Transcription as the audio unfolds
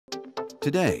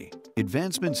Today,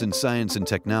 advancements in science and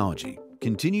technology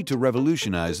continue to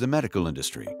revolutionize the medical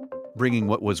industry, bringing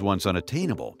what was once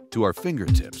unattainable to our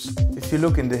fingertips. If you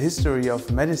look in the history of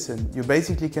medicine, you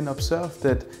basically can observe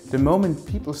that the moment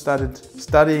people started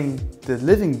studying the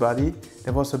living body,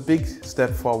 there was a big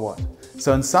step forward.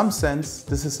 So in some sense,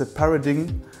 this is a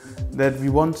paradigm that we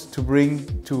want to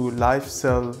bring to live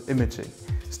cell imaging.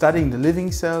 Studying the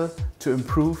living cell to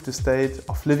improve the state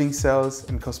of living cells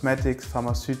in cosmetics,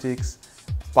 pharmaceutics,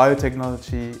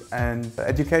 biotechnology and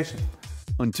education.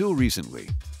 Until recently,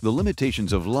 the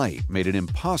limitations of light made it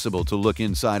impossible to look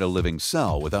inside a living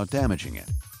cell without damaging it.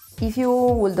 If you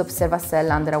would observe a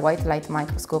cell under a white light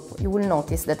microscope, you will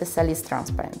notice that the cell is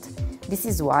transparent. This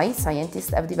is why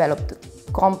scientists have developed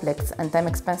complex and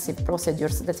time-expensive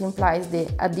procedures that implies the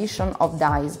addition of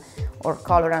dyes or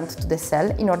colorant to the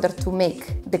cell in order to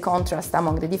make the contrast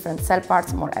among the different cell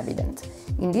parts more evident.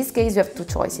 In this case, you have two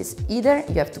choices. Either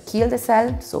you have to kill the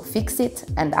cell, so fix it,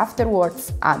 and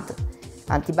afterwards add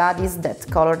antibodies that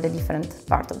color the different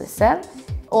part of the cell,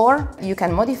 or you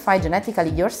can modify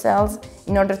genetically your cells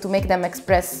in order to make them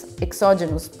express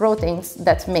exogenous proteins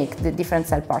that make the different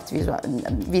cell parts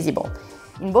visible.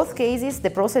 In both cases, the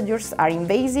procedures are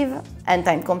invasive and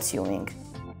time-consuming.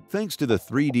 Thanks to the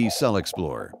 3D Cell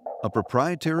Explorer, a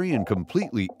proprietary and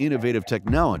completely innovative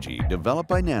technology developed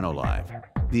by Nanolive,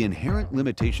 the inherent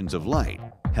limitations of light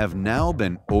have now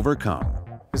been overcome.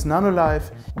 With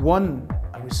Nanolive,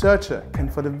 a researcher can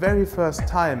for the very first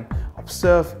time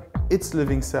observe its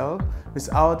living cell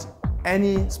without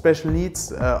any special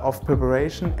needs of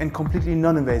preparation and completely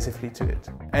non-invasively to it.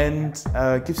 And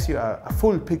gives you a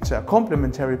full picture, a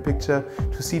complementary picture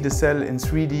to see the cell in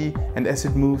 3D and as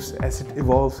it moves, as it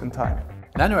evolves in time.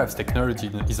 Nanolive's technology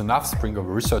is an offspring of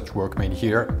research work made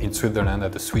here in Switzerland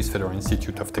at the Swiss Federal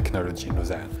Institute of Technology in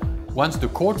Lausanne. Once the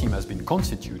core team has been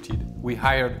constituted, we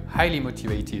hired highly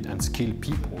motivated and skilled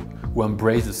people who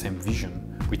embrace the same vision,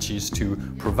 which is to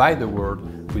provide the world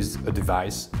with a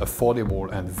device affordable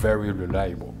and very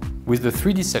reliable. With the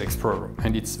 3D Cell Explorer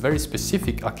and its very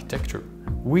specific architecture,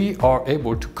 we are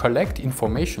able to collect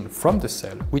information from the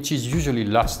cell, which is usually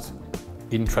lost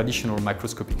in traditional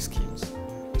microscopic schemes.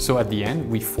 So at the end,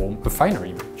 we form a finer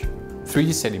image.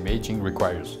 3D cell imaging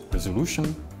requires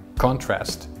resolution,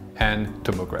 contrast, and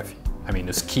tomography. I mean,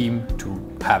 a scheme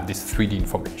to have this 3D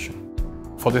information.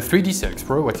 For the 3D Cell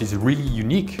Explorer, what is really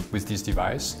unique with this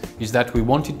device is that we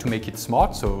wanted to make it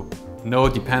smart, so no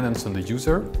dependence on the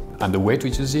user and the way to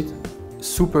use it,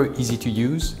 super easy to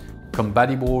use,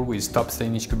 compatible with top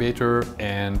stain incubator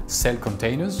and cell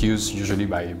containers used usually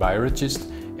by biologists,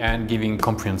 and giving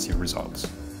comprehensive results.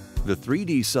 The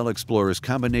 3D Cell Explorer's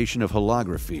combination of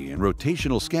holography and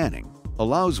rotational scanning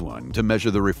allows one to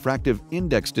measure the refractive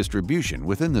index distribution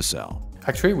within the cell.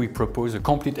 Actually, we propose a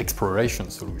complete exploration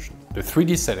solution. The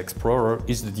 3D Cell Explorer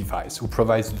is the device who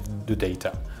provides the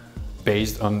data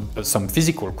based on some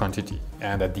physical quantity,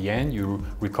 and at the end you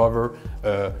recover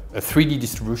a 3D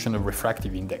distribution of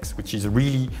refractive index, which is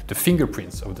really the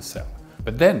fingerprints of the cell.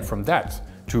 But then from that,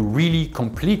 to really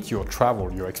complete your travel,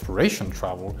 your exploration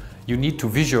travel, you need to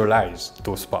visualize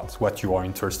those spots, what you are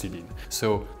interested in.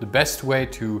 So the best way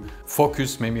to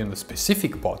focus maybe on a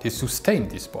specific part is to stain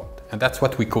this spot. And that's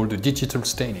what we call the digital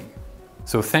staining.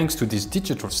 So thanks to these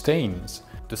digital stains,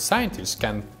 the scientists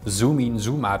can zoom in,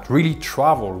 zoom out, really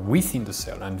travel within the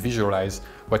cell and visualize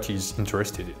what he's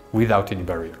interested in without any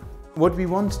barrier. What we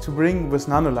want to bring with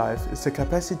Nanolive is the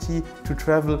capacity to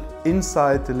travel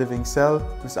inside the living cell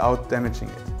without damaging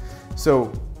it. So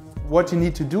what you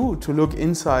need to do to look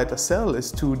inside a cell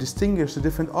is to distinguish the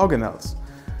different organelles.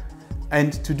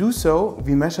 And to do so,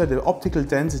 we measure the optical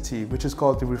density, which is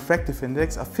called the refractive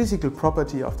index, a physical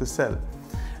property of the cell.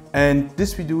 And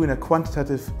this we do in a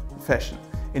quantitative fashion.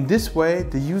 In this way,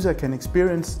 the user can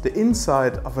experience the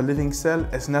inside of a living cell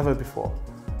as never before.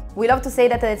 We love to say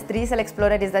that the 3D Cell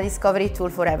Explorer is the discovery tool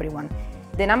for everyone.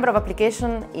 The number of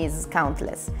applications is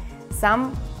countless.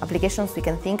 Some applications we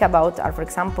can think about are, for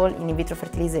example, in vitro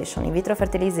fertilization. In vitro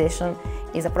fertilization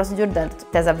is a procedure that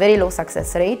has a very low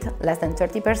success rate, less than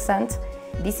 30%.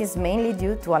 This is mainly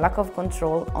due to a lack of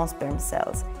control on sperm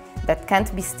cells that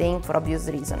can't be stained for obvious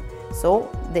reason. So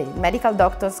the medical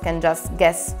doctors can just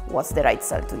guess what's the right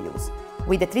cell to use.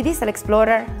 With the 3D Cell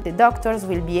Explorer, the doctors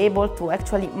will be able to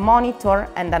actually monitor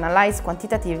and analyze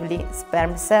quantitatively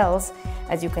sperm cells,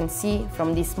 as you can see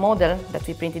from this model that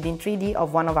we printed in 3D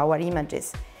of one of our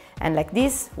images. And like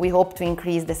this, we hope to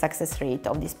increase the success rate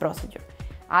of this procedure.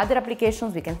 Other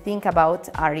applications we can think about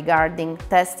are regarding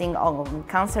testing on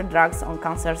cancer drugs on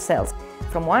cancer cells.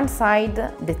 From one side,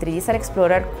 the 3D Cell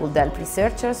Explorer could help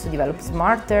researchers to develop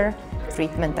smarter,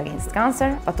 treatment against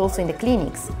cancer, but also in the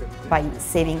clinics by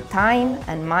saving time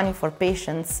and money for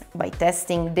patients by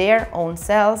testing their own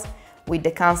cells with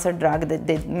the cancer drug that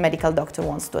the medical doctor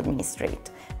wants to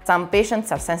administrate. Some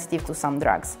patients are sensitive to some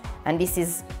drugs, and this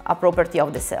is a property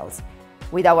of the cells.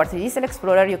 With our 3D Cell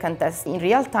Explorer, you can test in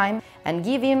real time and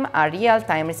give him a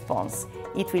real-time response.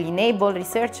 It will enable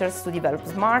researchers to develop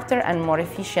smarter and more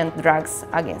efficient drugs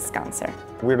against cancer.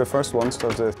 We're the first ones to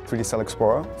have the 3D Cell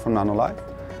Explorer from Nanolive.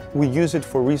 We use it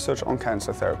for research on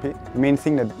cancer therapy. The main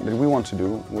thing that we want to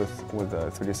do with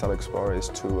the 3D Cell Explorer is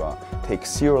to take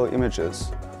serial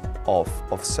images of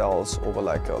cells over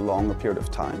like a longer period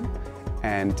of time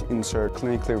and insert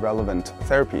clinically relevant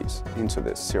therapies into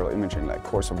this serial imaging, like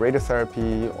course of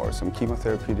radiotherapy or some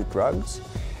chemotherapeutic drugs.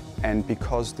 And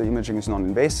because the imaging is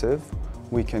non-invasive,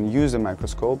 we can use a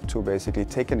microscope to basically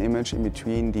take an image in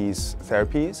between these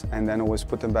therapies and then always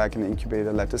put them back in the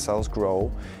incubator, let the cells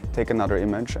grow, take another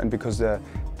image. And because the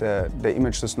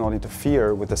image does not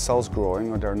interfere with the cells growing,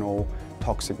 or there are no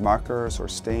toxic markers or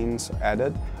stains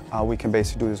added, we can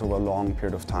basically do this over a long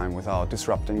period of time without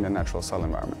disrupting the natural cell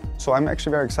environment. So I'm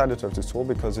actually very excited to have this tool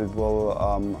because it will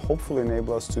hopefully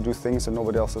enable us to do things that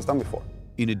nobody else has done before.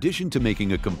 In addition to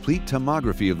making a complete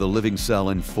tomography of the living cell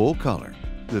in full color,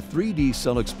 the 3D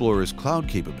Cell Explorer's cloud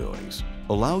capabilities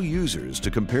allow users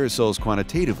to compare cells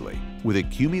quantitatively with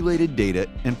accumulated data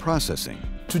and processing.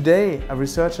 Today, a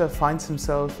researcher finds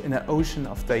himself in an ocean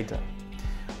of data.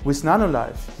 With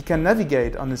Nanolive, he can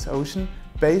navigate on this ocean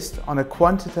based on a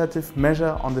quantitative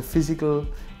measure on the physical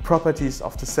properties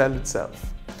of the cell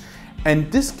itself.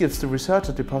 And this gives the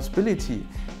researcher the possibility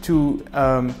to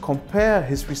compare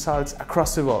his results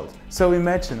across the world. So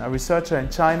imagine a researcher in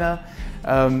China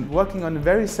working on the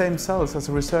very same cells as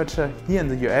a researcher here in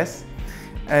the US,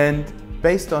 and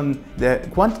based on the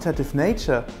quantitative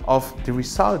nature of the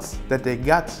results that they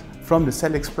got from the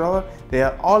Cell Explorer, they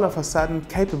are all of a sudden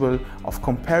capable of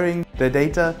comparing the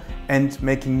data and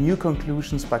making new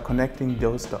conclusions by connecting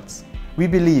those dots. We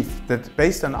believe that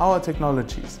based on our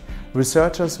technologies,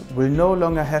 researchers will no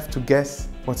longer have to guess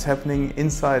what's happening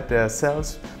inside their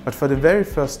cells, but for the very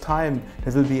first time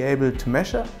they will be able to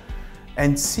measure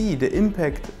and see the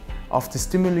impact of the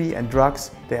stimuli and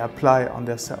drugs they apply on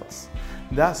their cells.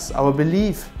 Thus, our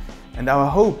belief and our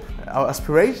hope, our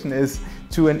aspiration is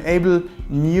to enable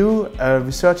new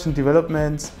research and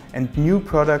developments and new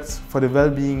products for the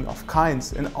well-being of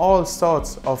kinds in all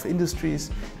sorts of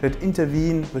industries that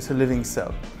intervene with a living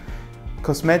cell.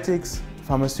 Cosmetics,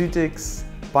 pharmaceutics,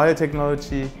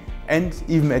 biotechnology, and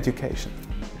even education.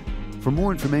 For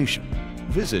more information,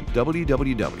 visit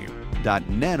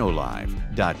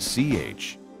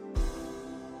www.nanolive.ch.